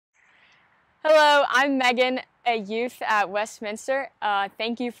Hello, I'm Megan, a youth at Westminster.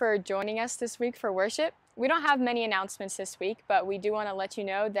 Thank you for joining us this week for worship. We don't have many announcements this week, but we do want to let you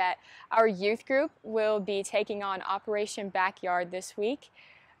know that our youth group will be taking on Operation Backyard this week.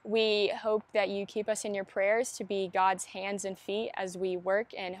 We hope that you keep us in your prayers to be God's hands and feet as we work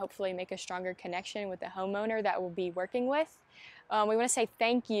and hopefully make a stronger connection with the homeowner that we'll be working with. We want to say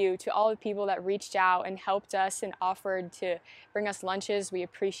thank you to all the people that reached out and helped us and offered to bring us lunches. We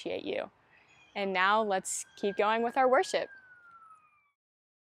appreciate you. And now let's keep going with our worship.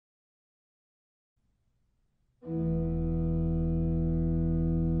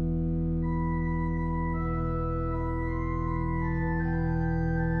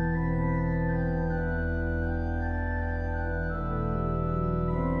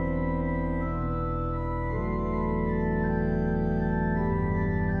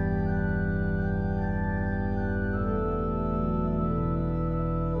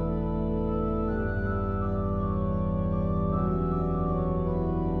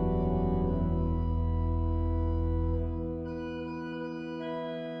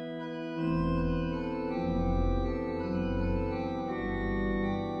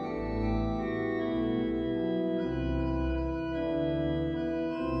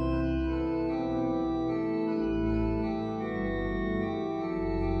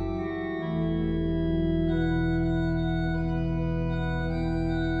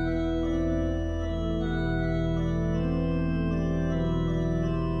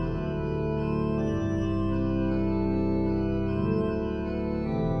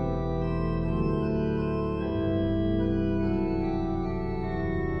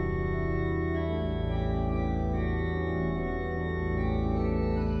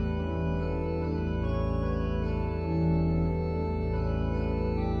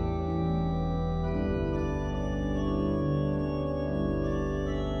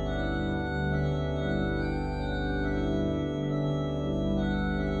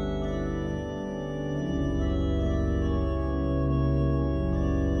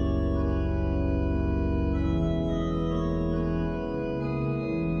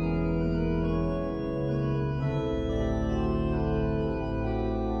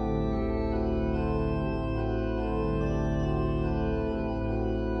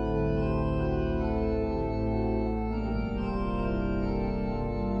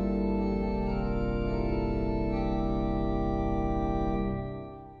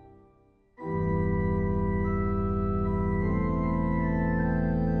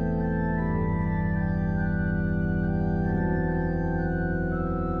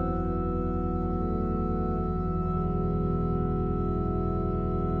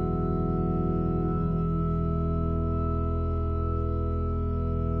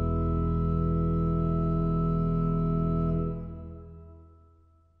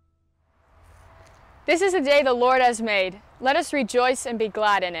 This is a day the Lord has made. Let us rejoice and be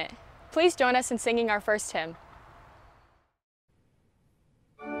glad in it. Please join us in singing our first hymn.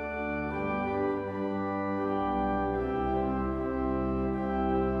 Amen.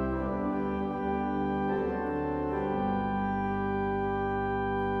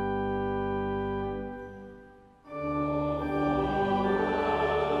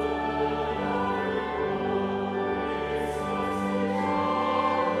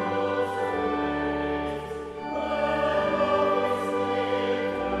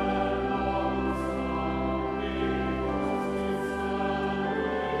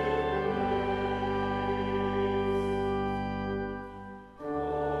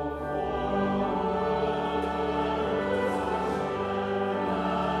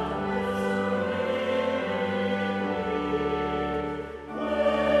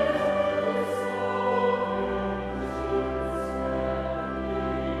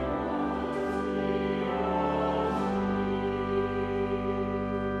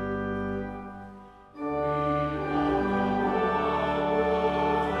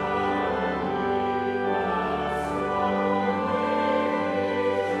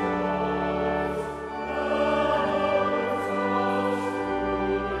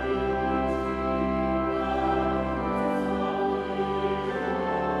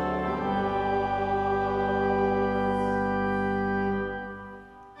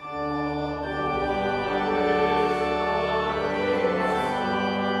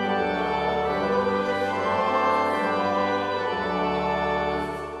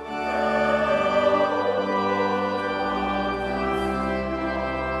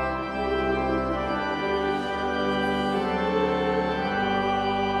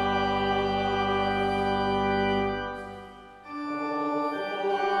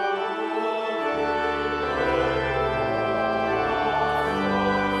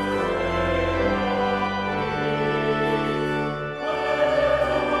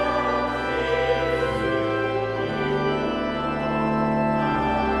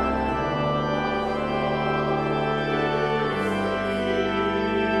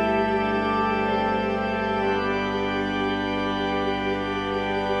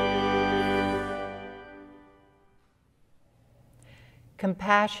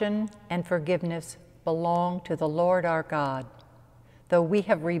 Compassion and forgiveness belong to the Lord our God, though we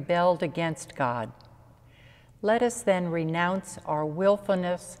have rebelled against God. Let us then renounce our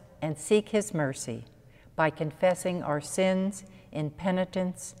willfulness and seek his mercy by confessing our sins in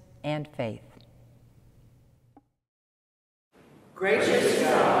penitence and faith. Gracious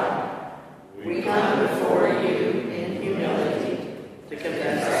God, we come before you in humility to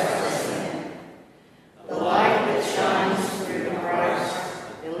confess our sin. The light that shines through Christ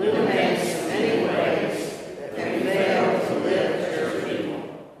illuminates many ways that we fail to live as your people.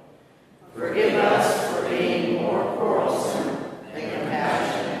 Forgive us for being more quarrelsome than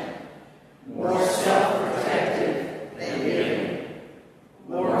compassionate, more self-protective than giving,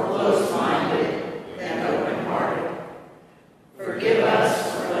 more close-minded than open-hearted. Forgive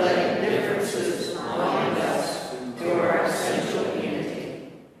us for letting differences blind us to our essential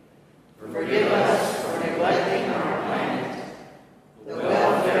unity. Forgive us for neglecting our planet, the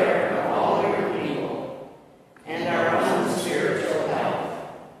welfare of all your people, and our own spiritual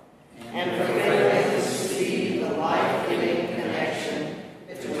health, and for failing to see the life-giving connection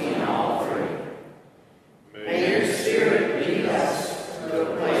between all three. May your Spirit lead us to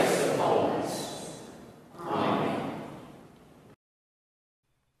a place of wholeness. Amen.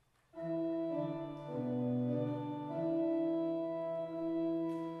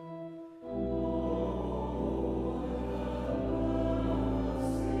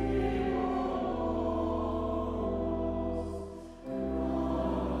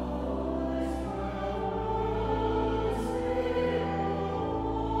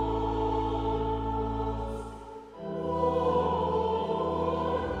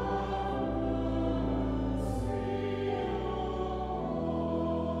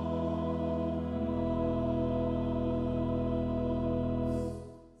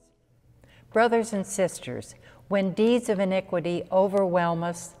 Brothers and sisters, when deeds of iniquity overwhelm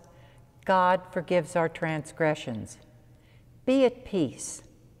us, God forgives our transgressions. Be at peace,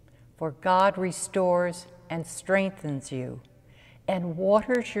 for God restores and strengthens you, and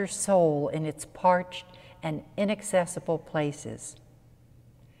waters your soul in its parched and inaccessible places.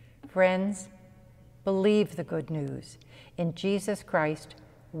 Friends, believe the good news. In Jesus Christ,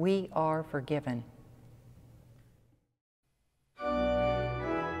 we are forgiven.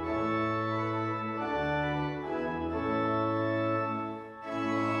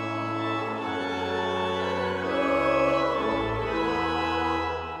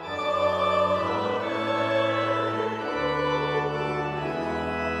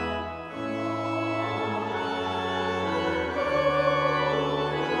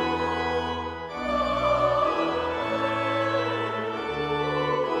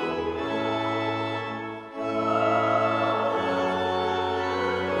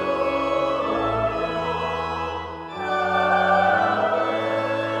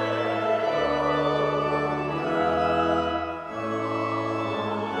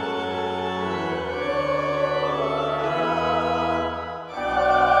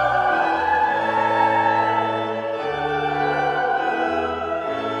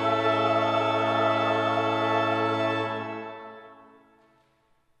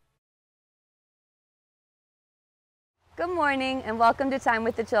 Good morning and welcome to Time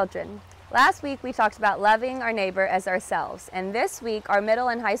with the Children. Last week we talked about loving our neighbor as ourselves, and this week our middle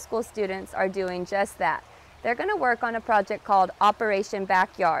and high school students are doing just that. They're going to work on a project called Operation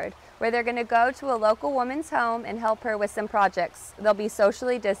Backyard, where they're going to go to a local woman's home and help her with some projects. They'll be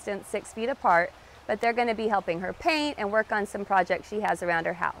socially distanced 6 feet apart, but they're going to be helping her paint and work on some projects she has around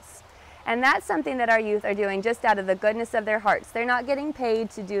her house. And that's something that our youth are doing just out of the goodness of their hearts. They're not getting paid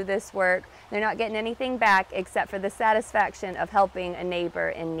to do this work. They're not getting anything back except for the satisfaction of helping a neighbor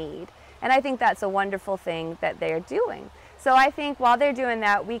in need. And I think that's a wonderful thing that they're doing. So I think while they're doing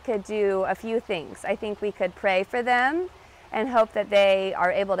that, we could do a few things. I think we could pray for them and hope that they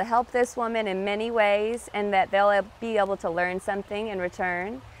are able to help this woman in many ways and that they'll be able to learn something in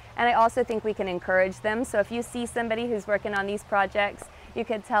return. And I also think we can encourage them. So if you see somebody who's working on these projects, you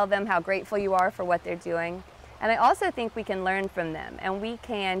can tell them how grateful you are for what they're doing. And I also think we can learn from them and we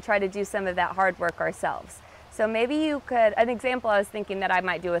can try to do some of that hard work ourselves. So maybe you could, an example I was thinking that I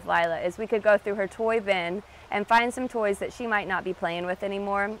might do with Lila is we could go through her toy bin and find some toys that she might not be playing with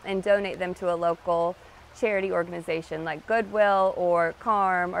anymore and donate them to a local charity organization like Goodwill or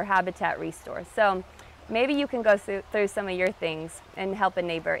CARM or Habitat Restore. So maybe you can go through some of your things and help a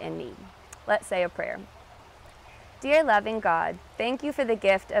neighbor in need. Let's say a prayer. Dear loving God, thank you for the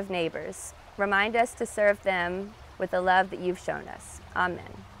gift of neighbors. Remind us to serve them with the love that you've shown us. Amen.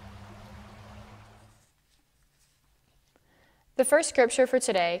 The first scripture for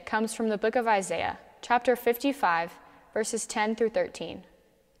today comes from the book of Isaiah, chapter 55, verses 10 through 13.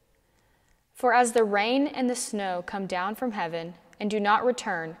 For as the rain and the snow come down from heaven and do not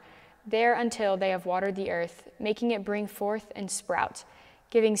return there until they have watered the earth, making it bring forth and sprout,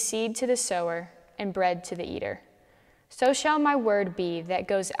 giving seed to the sower and bread to the eater, so shall my word be that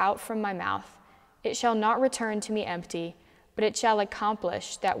goes out from my mouth. It shall not return to me empty, but it shall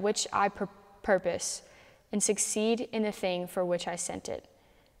accomplish that which I purpose and succeed in the thing for which I sent it.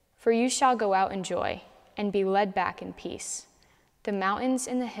 For you shall go out in joy and be led back in peace. The mountains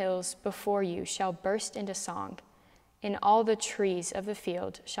and the hills before you shall burst into song, and all the trees of the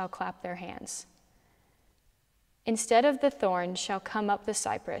field shall clap their hands. Instead of the thorn shall come up the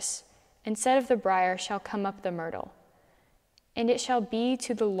cypress, instead of the briar shall come up the myrtle. And it shall be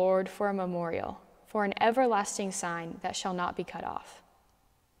to the Lord for a memorial, for an everlasting sign that shall not be cut off.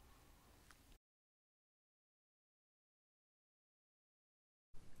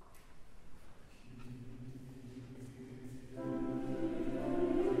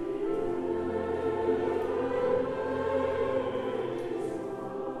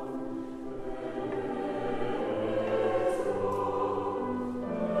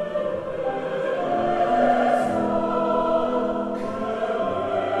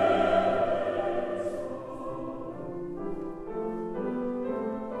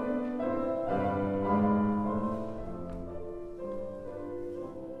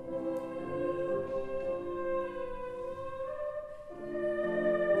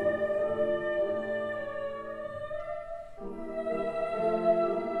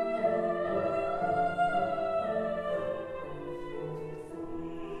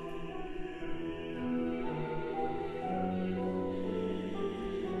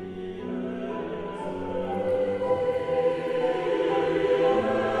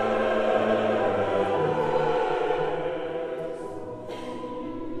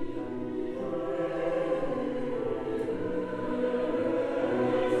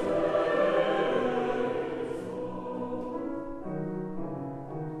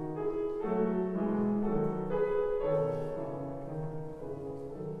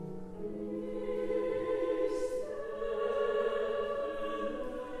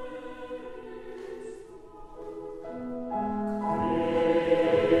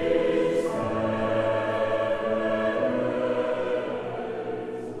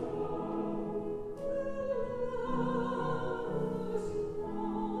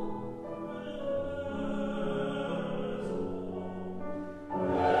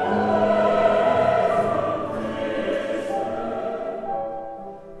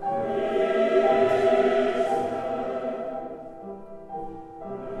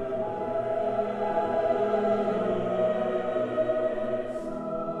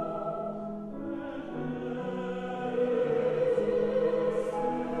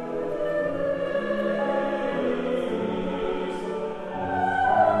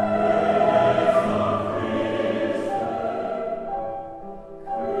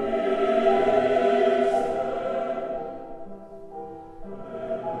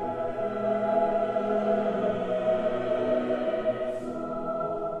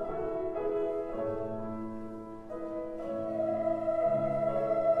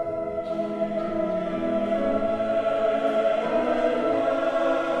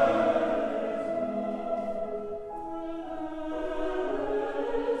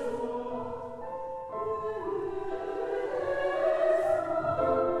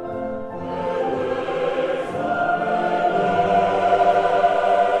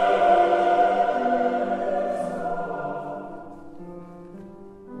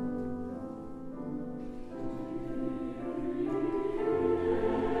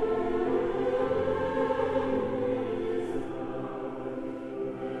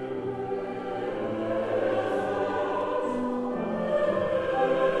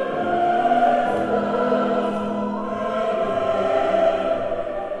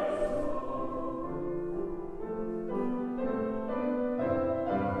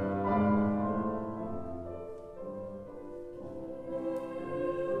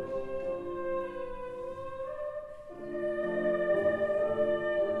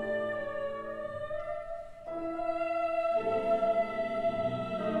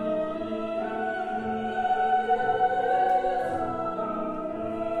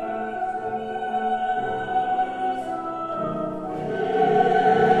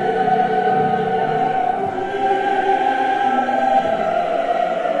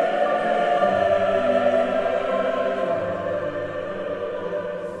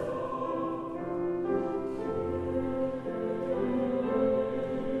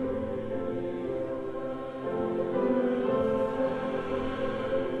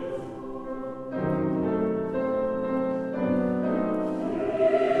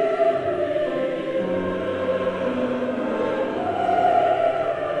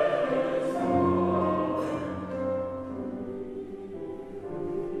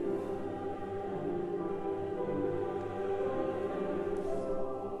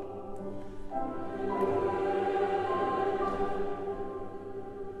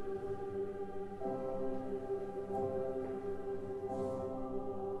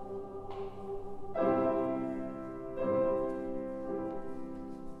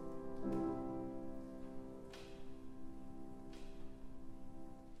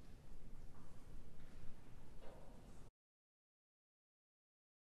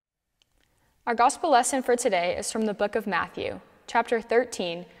 Our gospel lesson for today is from the book of Matthew, chapter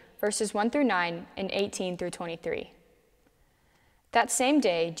 13, verses 1 through 9 and 18 through 23. That same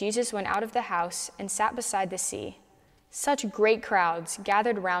day, Jesus went out of the house and sat beside the sea. Such great crowds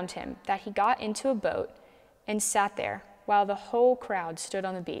gathered round him that he got into a boat and sat there, while the whole crowd stood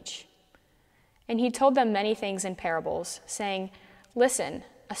on the beach. And he told them many things in parables, saying, "Listen,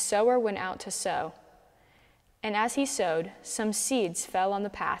 a sower went out to sow. And as he sowed, some seeds fell on the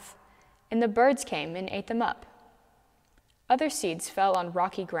path, and the birds came and ate them up. Other seeds fell on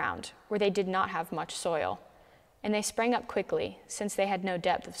rocky ground, where they did not have much soil, and they sprang up quickly, since they had no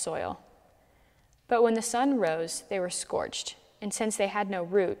depth of soil. But when the sun rose, they were scorched, and since they had no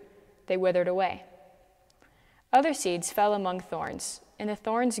root, they withered away. Other seeds fell among thorns, and the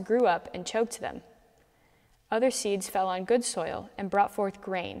thorns grew up and choked them. Other seeds fell on good soil and brought forth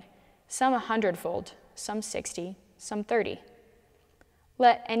grain, some 100-fold, some 60, some 30.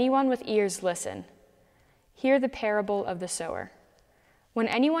 Let anyone with ears listen. Hear the parable of the sower. When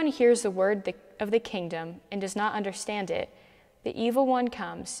anyone hears the word of the kingdom and does not understand it, the evil one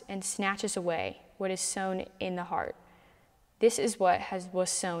comes and snatches away what is sown in the heart. This is what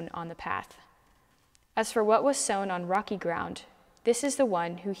was sown on the path. As for what was sown on rocky ground, this is the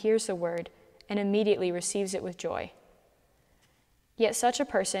one who hears the word and immediately receives it with joy. Yet such a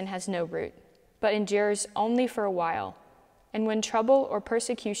person has no root, but endures only for a while. And when trouble or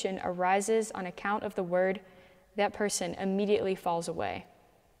persecution arises on account of the word, that person immediately falls away.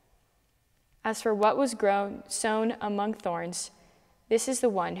 As for what was sown among thorns, this is the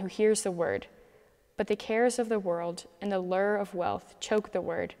one who hears the word, but the cares of the world and the lure of wealth choke the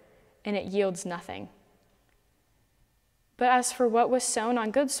word, and it yields nothing. But as for what was sown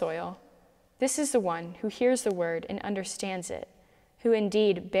on good soil, this is the one who hears the word and understands it, who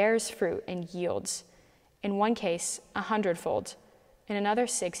indeed bears fruit and yields, in one case 100-fold, in another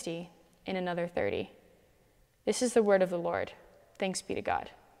 60, in another 30. This is the word of the Lord. Thanks be to God.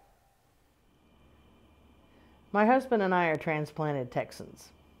 My husband and I are transplanted Texans.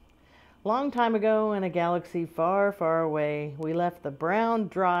 Long time ago, in a galaxy far, far away, we left the brown,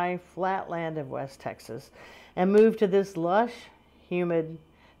 dry, flat land of West Texas and moved to this lush, humid,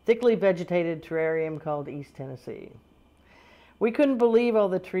 thickly vegetated terrarium called East Tennessee. We couldn't believe all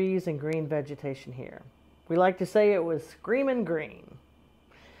the trees and green vegetation here. We like to say it was screaming green.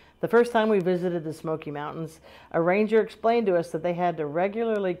 The first time we visited the Smoky Mountains, a ranger explained to us that they had to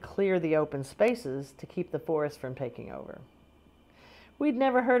regularly clear the open spaces to keep the forest from taking over. We'd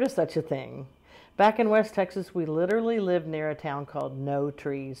never heard of such a thing. Back in West Texas, we literally lived near a town called No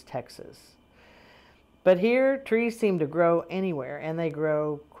Trees, Texas. But here, trees seem to grow anywhere, and they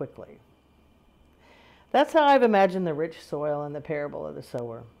grow quickly. That's how I've imagined the rich soil in the parable of the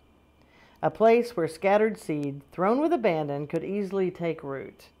sower. A place where scattered seed, thrown with abandon, could easily take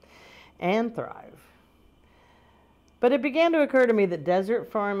root and thrive. But it began to occur to me that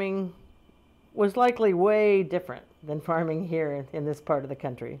desert farming was likely way different than farming here in this part of the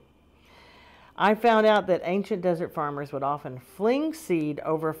country. I found out that ancient desert farmers would often fling seed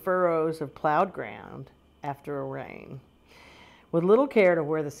over furrows of plowed ground after a rain, with little care to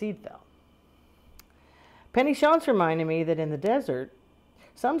where the seed fell. Penny Shantz reminded me that in the desert,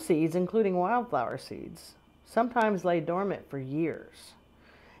 some seeds, including wildflower seeds, sometimes lay dormant for years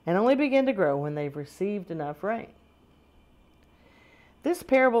and only begin to grow when they've received enough rain. This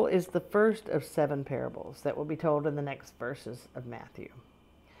parable is the first of 7 parables that will be told in the next verses of Matthew.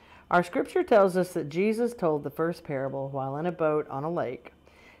 Our scripture tells us that Jesus told the first parable while in a boat on a lake,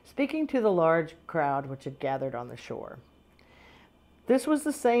 speaking to the large crowd which had gathered on the shore. This was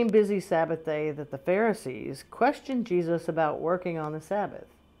the same busy Sabbath day that the Pharisees questioned Jesus about working on the Sabbath,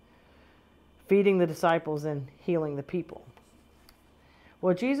 feeding the disciples and healing the people.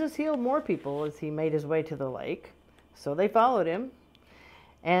 Well, Jesus healed more people as he made his way to the lake, so they followed him,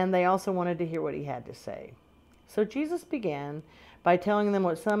 and they also wanted to hear what he had to say. So Jesus began by telling them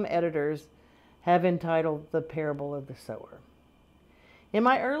what some editors have entitled the parable of the sower. In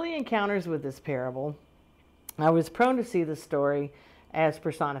my early encounters with this parable, I was prone to see the story as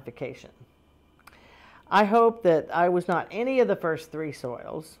personification. I hope that I was not any of the first 3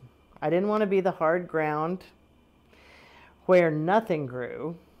 soils. I didn't want to be the hard ground where nothing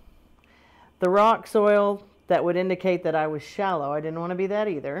grew, the rock soil that would indicate that I was shallow. I didn't want to be that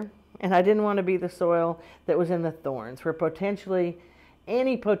either. And I didn't want to be the soil that was in the thorns, where potentially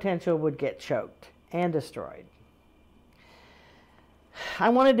any potential would get choked and destroyed. I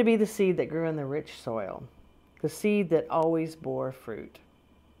wanted to be the seed that grew in the rich soil, the seed that always bore fruit.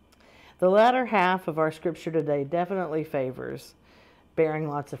 The latter half of our scripture today definitely favors bearing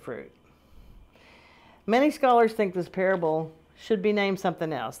lots of fruit. Many scholars think this parable should be named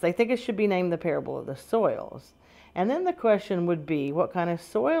something else. They think it should be named the parable of the soils. And then the question would be, what kind of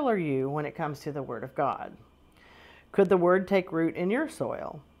soil are you when it comes to the Word of God? Could the Word take root in your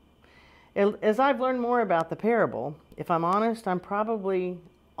soil? As I've learned more about the parable, if I'm honest, I'm probably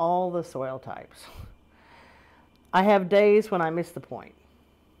all the soil types. I have days when I miss the point.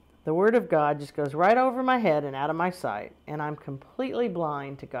 The Word of God just goes right over my head and out of my sight, and I'm completely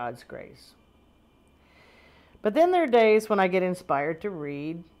blind to God's grace. But then there are days when I get inspired to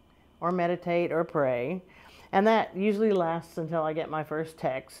read or meditate or pray, and that usually lasts until I get my first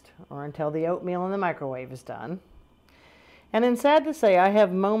text or until the oatmeal in the microwave is done. And then, sad to say, I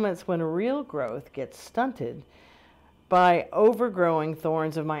have moments when real growth gets stunted by overgrowing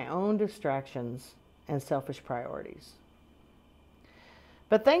thorns of my own distractions and selfish priorities.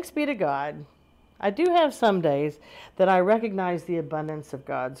 But thanks be to God, I do have some days that I recognize the abundance of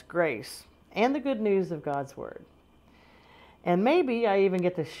God's grace and the good news of God's Word. And maybe I even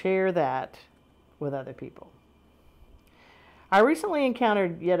get to share that with other people. I recently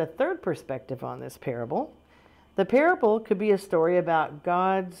encountered yet a third perspective on this parable. The parable could be a story about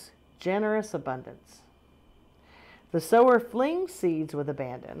God's generous abundance. The sower flings seeds with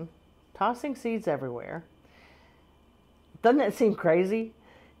abandon, tossing seeds everywhere. Doesn't that seem crazy?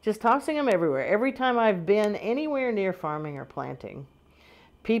 Just tossing them everywhere. Every time I've been anywhere near farming or planting,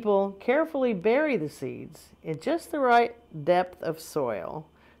 people carefully bury the seeds in just the right depth of soil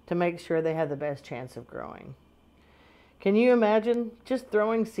to make sure they have the best chance of growing. Can you imagine just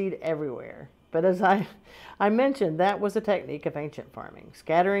throwing seed everywhere? But as I mentioned, that was a technique of ancient farming.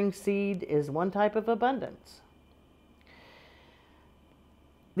 Scattering seed is one type of abundance.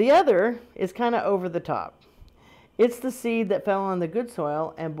 The other is kind of over the top. It's the seed that fell on the good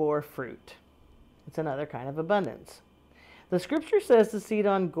soil and bore fruit. It's another kind of abundance. The scripture says the seed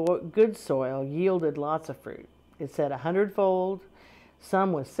on good soil yielded lots of fruit. It said 100-fold,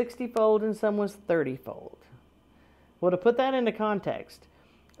 some was 60-fold, and some was 30-fold. Well, to put that into context,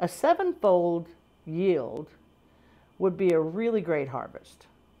 a 7-fold yield would be a really great harvest.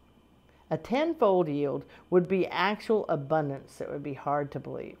 A 10-fold yield would be actual abundance that would be hard to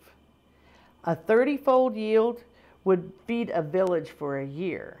believe. A 30-fold yield would feed a village for a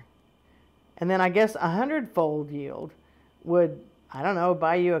year. And then I guess a 100-fold yield would, I don't know,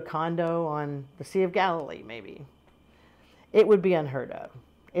 buy you a condo on the Sea of Galilee, maybe. It would be unheard of.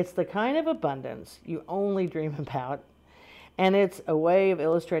 It's the kind of abundance you only dream about, and it's a way of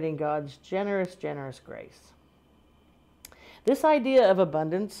illustrating God's generous, generous grace. This idea of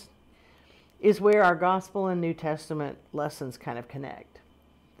abundance is where our Gospel and New Testament lessons kind of connect.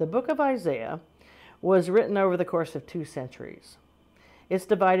 The book of Isaiah was written over the course of 2 centuries. It's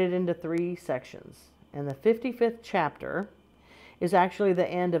divided into 3 sections, and the 55th chapter is actually the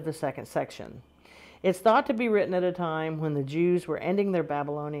end of the 2nd section. It's thought to be written at a time when the Jews were ending their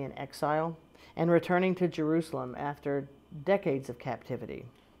Babylonian exile and returning to Jerusalem after decades of captivity.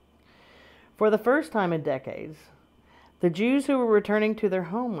 For the first time in decades, the Jews who were returning to their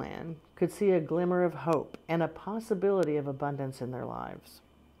homeland could see a glimmer of hope and a possibility of abundance in their lives.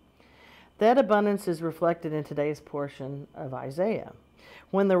 That abundance is reflected in today's portion of Isaiah,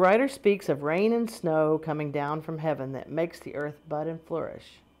 when the writer speaks of rain and snow coming down from heaven that makes the earth bud and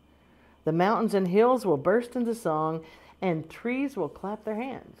flourish. The mountains and hills will burst into song, and trees will clap their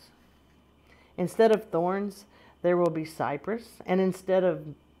hands. Instead of thorns, there will be cypress, and instead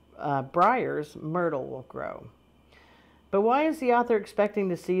of briars, myrtle will grow. But why is the author expecting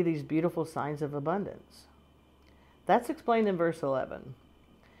to see these beautiful signs of abundance? That's explained in verse 11.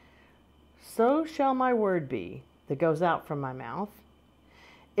 So shall my word be that goes out from my mouth.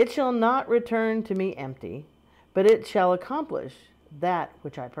 It shall not return to me empty, but it shall accomplish that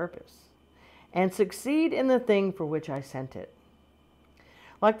which I purpose, and succeed in the thing for which I sent it.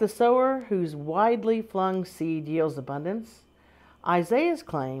 Like the sower whose widely flung seed yields abundance, Isaiah's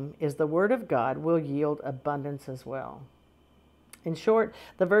claim is the word of God will yield abundance as well. In short,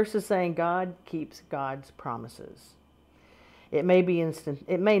 the verse is saying God keeps God's promises. It may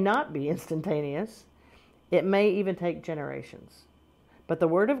not be instantaneous. It may even take generations. But the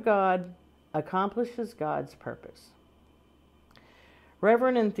word of God accomplishes God's purpose.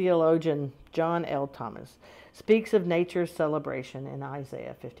 Reverend and theologian John L. Thomas speaks of nature's celebration in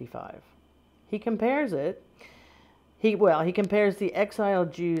Isaiah 55. He compares the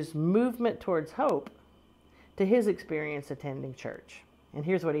exiled Jews' movement towards hope to his experience attending church. And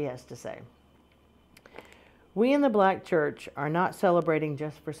here's what he has to say. We in the Black church are not celebrating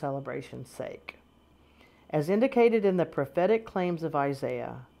just for celebration's sake. As indicated in the prophetic claims of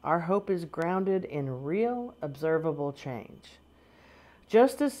Isaiah, our hope is grounded in real, observable change.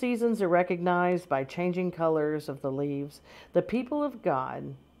 Just as seasons are recognized by changing colors of the leaves, the people of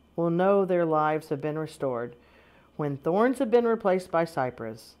God will know their lives have been restored when thorns have been replaced by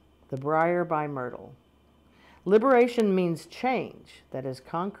cypress, the briar by myrtle. Liberation means change that is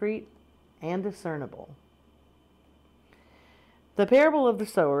concrete and discernible. The parable of the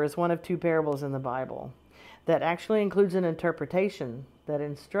sower is one of two parables in the Bible that actually includes an interpretation that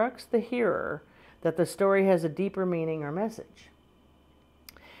instructs the hearer that the story has a deeper meaning or message.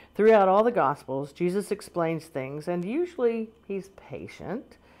 Throughout all the Gospels, Jesus explains things, and usually he's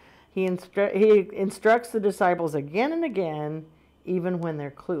patient. He instructs the disciples again and again, even when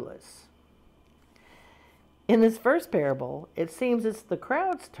they're clueless. In this first parable, it seems it's the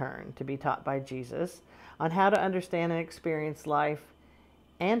crowd's turn to be taught by Jesus on how to understand and experience life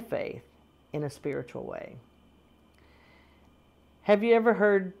and faith in a spiritual way. Have you ever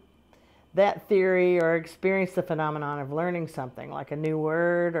heard that theory or experienced the phenomenon of learning something, like a new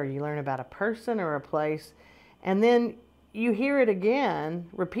word, or you learn about a person or a place, and then you hear it again,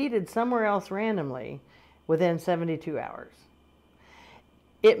 repeated somewhere else randomly within 72 hours?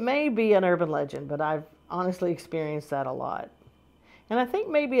 It may be an urban legend, but I've honestly experienced that a lot. And I think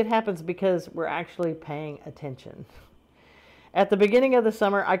maybe it happens because we're actually paying attention. At the beginning of the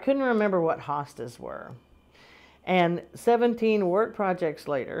summer, I couldn't remember what hostas were. And 17 work projects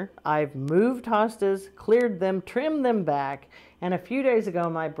later, I've moved hostas, cleared them, trimmed them back, and a few days ago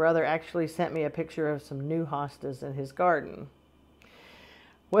my brother actually sent me a picture of some new hostas in his garden.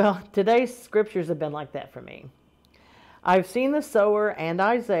 Well, today's scriptures have been like that for me. I've seen the sower and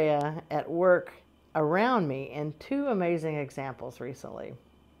Isaiah at work around me in two amazing examples recently.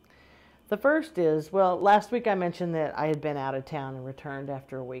 The first is, well, last week I mentioned that I had been out of town and returned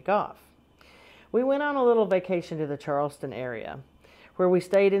after a week off. We went on a little vacation to the Charleston area, where we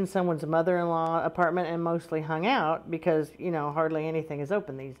stayed in someone's mother-in-law apartment and mostly hung out because, hardly anything is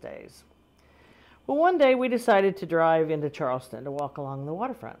open these days. Well, one day we decided to drive into Charleston to walk along the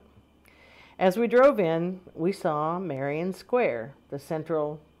waterfront. As we drove in, we saw Marion Square, the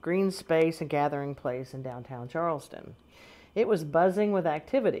central green space and gathering place in downtown Charleston. It was buzzing with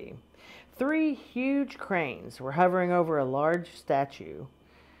activity. 3 huge cranes were hovering over a large statue,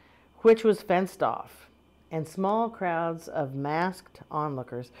 which was fenced off, and small crowds of masked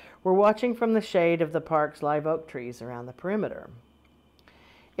onlookers were watching from the shade of the park's live oak trees around the perimeter.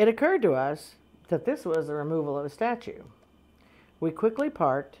 It occurred to us that this was the removal of a statue. We quickly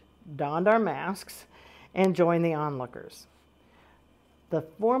parked, donned our masks, and joined the onlookers. The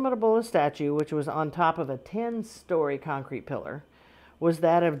formidable statue, which was on top of a 10-story concrete pillar, was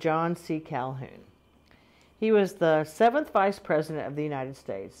that of John C. Calhoun. He was the 7th Vice President of the United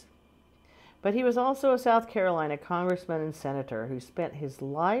States, but he was also a South Carolina congressman and senator who spent his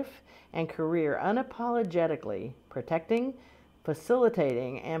life and career unapologetically protecting,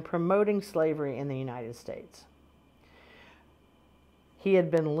 facilitating, and promoting slavery in the United States. He had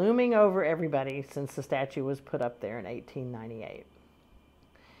been looming over everybody since the statue was put up there in 1898.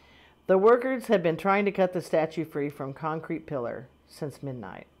 The workers had been trying to cut the statue free from concrete pillar since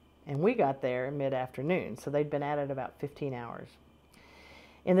midnight, and we got there mid-afternoon, so they'd been at it about 15 hours.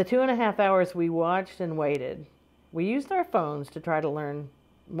 In the 2.5 hours we watched and waited, we used our phones to try to learn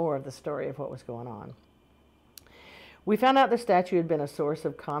more of the story of what was going on. We found out the statue had been a source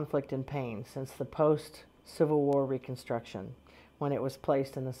of conflict and pain since the post-Civil War reconstruction, when it was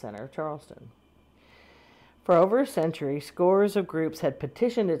placed in the center of Charleston. For over a century, scores of groups had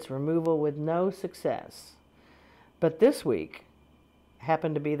petitioned its removal with no success. But this week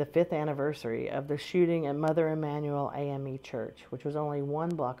happened to be the 5th anniversary of the shooting at Mother Emanuel AME Church, which was only 1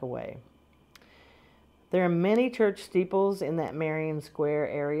 block away. There are many church steeples in that Marion Square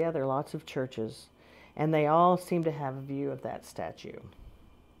area. There are lots of churches, and they all seem to have a view of that statue.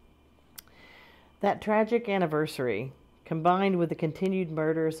 That tragic anniversary, combined with the continued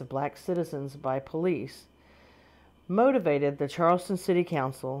murders of black citizens by police, motivated the Charleston City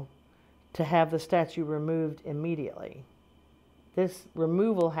Council to have the statue removed immediately. This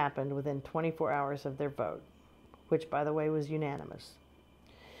removal happened within 24 hours of their vote, which, by the way, was unanimous.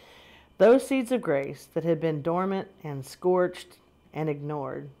 Those seeds of grace that had been dormant and scorched and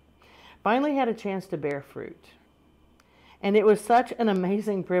ignored finally had a chance to bear fruit. And it was such an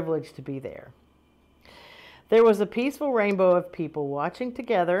amazing privilege to be there. There was a peaceful rainbow of people watching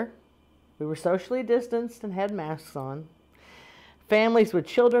together. We were socially distanced and had masks on. Families with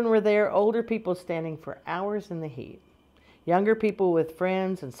children were there, older people standing for hours in the heat, younger people with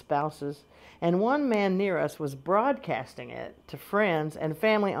friends and spouses, and one man near us was broadcasting it to friends and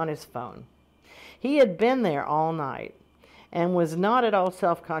family on his phone. He had been there all night and was not at all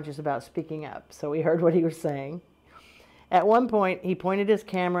self-conscious about speaking up, so we heard what he was saying. At one point, he pointed his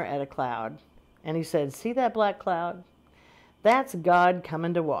camera at a cloud, and he said, "See that black cloud? That's God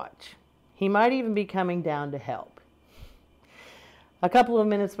coming to watch. He might even be coming down to help." A couple of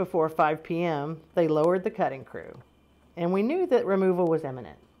minutes before 5 p.m., they lowered the cutting crew, and we knew that removal was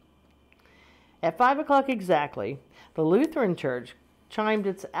imminent. At 5 o'clock exactly, the Lutheran church chimed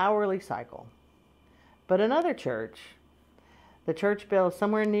its hourly cycle. But another church, the church bell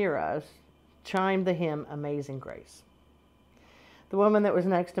somewhere near us, chimed the hymn Amazing Grace. The woman that was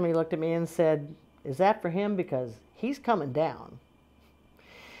next to me looked at me and said, "Is that for him? Because he's coming down."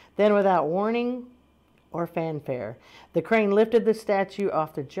 Then, without warning or fanfare, the crane lifted the statue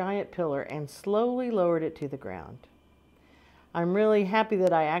off the giant pillar and slowly lowered it to the ground. I'm really happy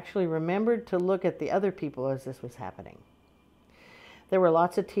that I actually remembered to look at the other people as this was happening. There were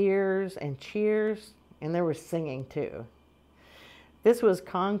lots of tears and cheers, and there was singing too. This was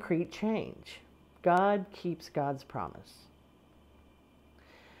concrete change. God keeps God's promise.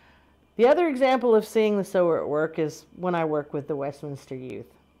 The other example of seeing the sower at work is when I work with the Westminster youth.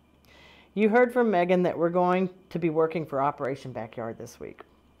 You heard from Meghan that we're going to be working for Operation Backyard this week.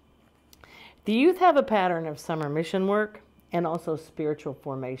 The youth have a pattern of summer mission work and also spiritual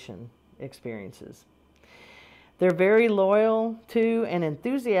formation experiences. They're very loyal to and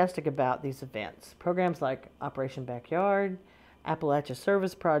enthusiastic about these events. Programs like Operation Backyard, Appalachia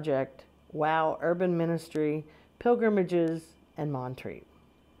Service Project, WOW Urban Ministry, pilgrimages, and Montreat.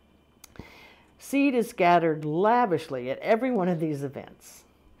 Seed is scattered lavishly at every one of these events.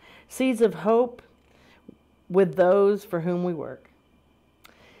 Seeds of hope with those for whom we work.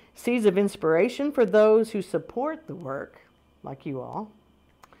 Seeds of inspiration for those who support the work, like you all.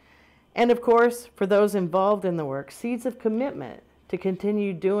 And of course, for those involved in the work, seeds of commitment to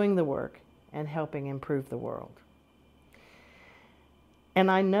continue doing the work and helping improve the world.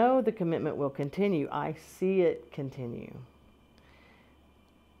 And I know the commitment will continue. I see it continue.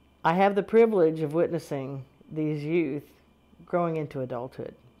 I have the privilege of witnessing these youth growing into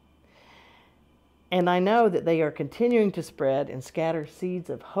adulthood. And I know that they are continuing to spread and scatter seeds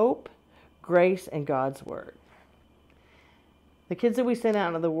of hope, grace, and God's Word. The kids that we send out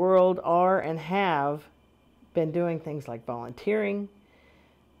into the world are and have been doing things like volunteering,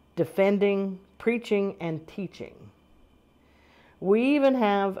 defending, preaching, and teaching. We even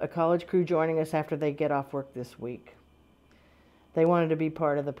have a college crew joining us after they get off work this week. They wanted to be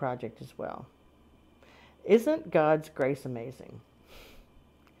part of the project as well. Isn't God's grace amazing?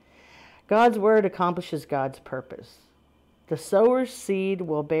 God's Word accomplishes God's purpose. The sower's seed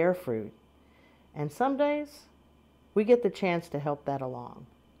will bear fruit, and some days we get the chance to help that along.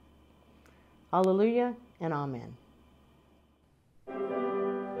 Hallelujah and amen.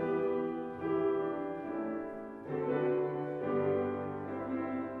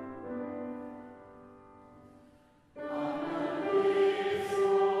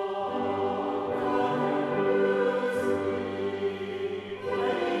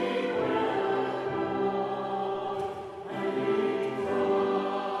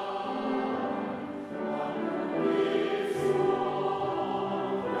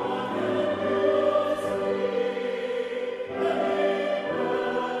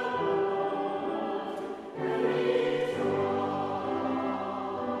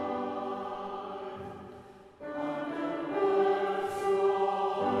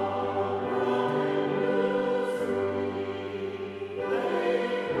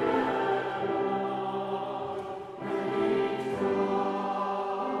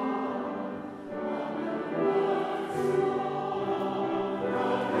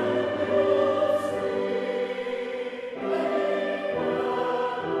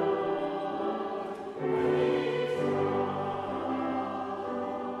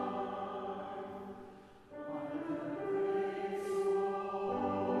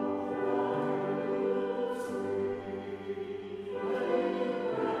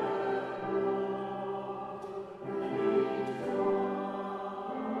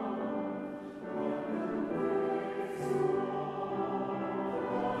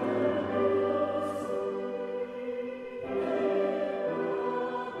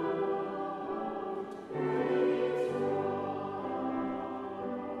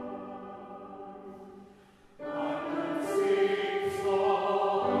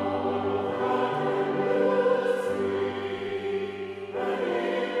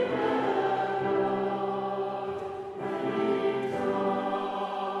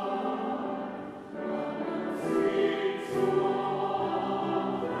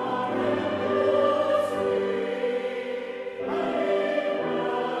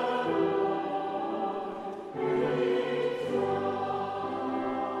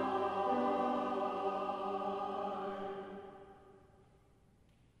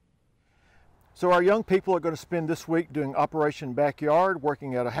 So our young people are going to spend this week doing Operation Backyard,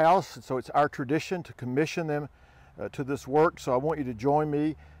 working at a house, and so it's our tradition to commission them to this work. So I want you to join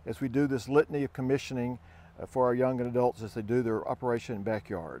me as we do this litany of commissioning for our young adults as they do their Operation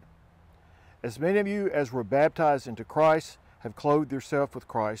Backyard. As many of you as were baptized into Christ have clothed yourself with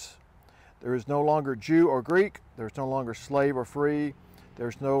Christ. There is no longer Jew or Greek, there is no longer slave or free, there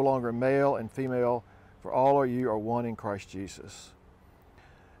is no longer male and female, for all of you are one in Christ Jesus.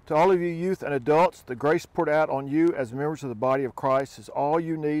 To all of you youth and adults, the grace poured out on you as members of the body of Christ is all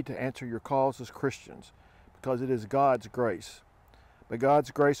you need to answer your calls as Christians, because it is God's grace. By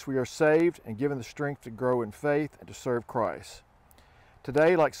God's grace we are saved and given the strength to grow in faith and to serve Christ.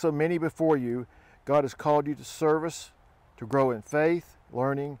 Today, like so many before you, God has called you to service, to grow in faith,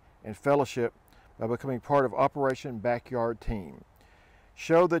 learning, and fellowship by becoming part of Operation Backyard Team.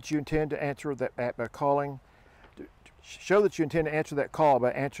 Show that you intend to answer that calling. Show that you intend to answer that call by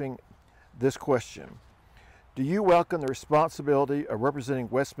answering this question. Do you welcome the responsibility of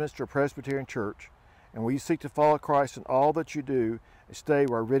representing Westminster Presbyterian Church, and will you seek to follow Christ in all that you do and stay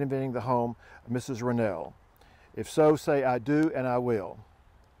while renovating the home of Mrs. Rennell? If so, say, I do and I will.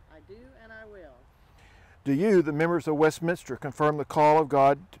 I do and I will. Do you, the members of Westminster, confirm the call of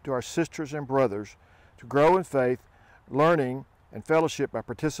God to our sisters and brothers to grow in faith, learning, and fellowship by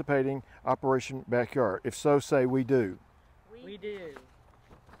participating in Operation Backyard? If so, say, we do. We do.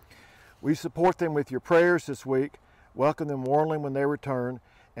 We support them with your prayers this week, welcome them warmly when they return,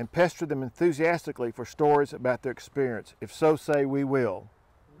 and pester them enthusiastically for stories about their experience. If so, say, we will.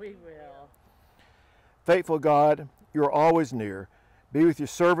 We will. Faithful God, you are always near. Be with your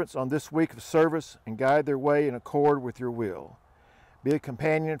servants on this week of service and guide their way in accord with your will. Be a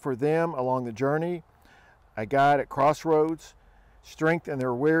companion for them along the journey, a guide at crossroads, strength in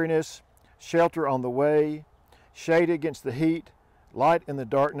their weariness, shelter on the way, shade against the heat, light in the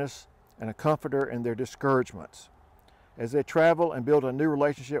darkness, and a comforter in their discouragements. As they travel and build a new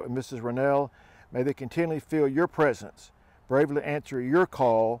relationship with Mrs. Rennell, may they continually feel your presence, bravely answer your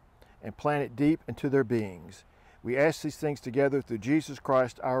call, and plant it deep into their beings. We ask these things together through Jesus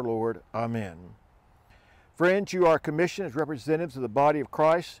Christ our Lord. Amen. Friends, you are commissioned as representatives of the body of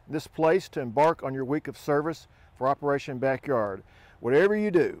Christ in this place to embark on your week of service for Operation Backyard. Whatever you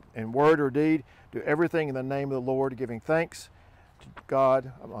do, in word or deed, do everything in the name of the Lord, giving thanks to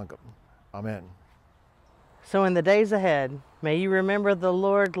God among them. Amen. So in the days ahead, may you remember the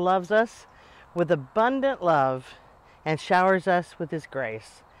Lord loves us with abundant love and showers us with his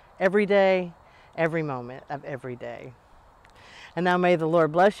grace every day, every moment of every day. And now may the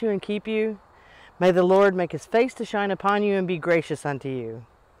Lord bless you and keep you. May the Lord make his face to shine upon you and be gracious unto you.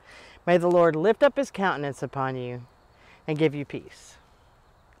 May the Lord lift up his countenance upon you and give you peace.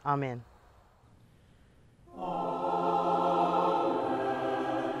 Amen. Amen.